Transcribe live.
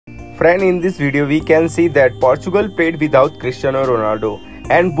Friend, in this video we can see that Portugal played without Cristiano Ronaldo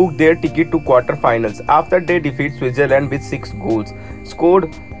and booked their ticket to quarter-finals after they defeat Switzerland with 6 goals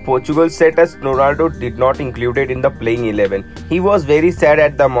scored. Portugal said as Ronaldo did not included in the playing 11. He was very sad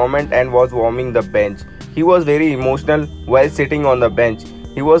at the moment and was warming the bench. He was very emotional while sitting on the bench.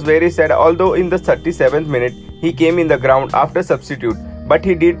 He was very sad, although in the 37th minute he came in the ground after substitute, but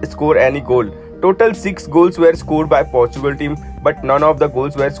he did score any goal. Total 6 goals were scored by Portugal team, but none of the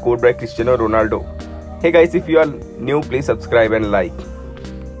goals were scored by Cristiano Ronaldo. Hey guys, if you are new, please subscribe and like.